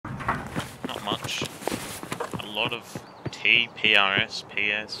much. A lot of T, PRS,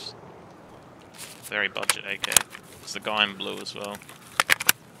 PS. Very budget AK. There's the guy in blue as well.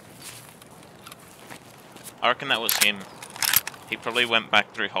 I reckon that was him. He probably went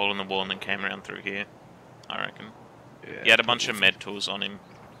back through hole in the wall and then came around through here. I reckon. Yeah, He had a bunch of med tools on him.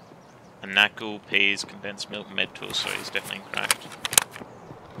 A knuckle, peas, condensed milk, med tools, so he's definitely cracked.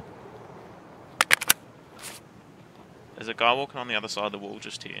 There's a guy walking on the other side of the wall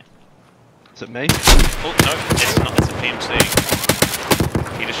just here. Is it me? Oh, no, it's not, it's a PMC.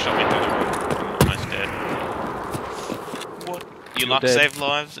 He just shot me through the wall. I'm almost dead. What? Ulachs save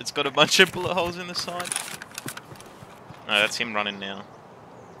lives? It's got a bunch of bullet holes in the side. No, that's him running now.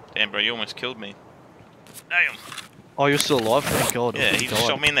 Damn, bro, you almost killed me. Damn. Oh, you're still alive? Thank God. Yeah, he just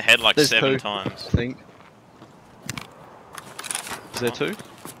shot me in the head like There's 7 two, times. I think. Is there two?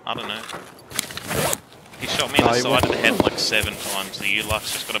 I don't know. He shot me in the side of the head like 7 times. The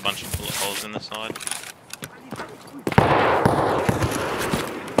ulachs just got a bunch of bullet holes in the side.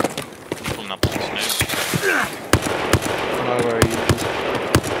 Pulling up some snooze. I know where he is.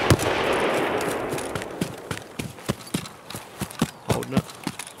 Holding it.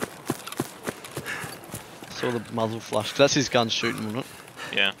 Saw the muzzle flash. That's his gun shooting, wasn't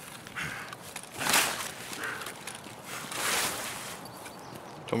it? Yeah.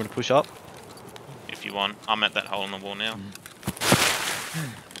 Do you want me to push up? If you want. I'm at that hole in the wall now.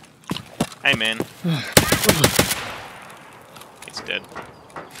 Hey man. He's dead.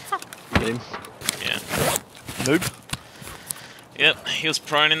 Get him. Yeah. Noob. Yep, he was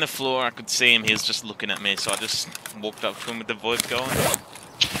prone in the floor. I could see him. He was just looking at me, so I just walked up to him with the VoIP going.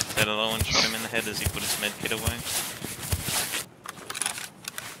 Said hello and shot him in the head as he put his med kit away.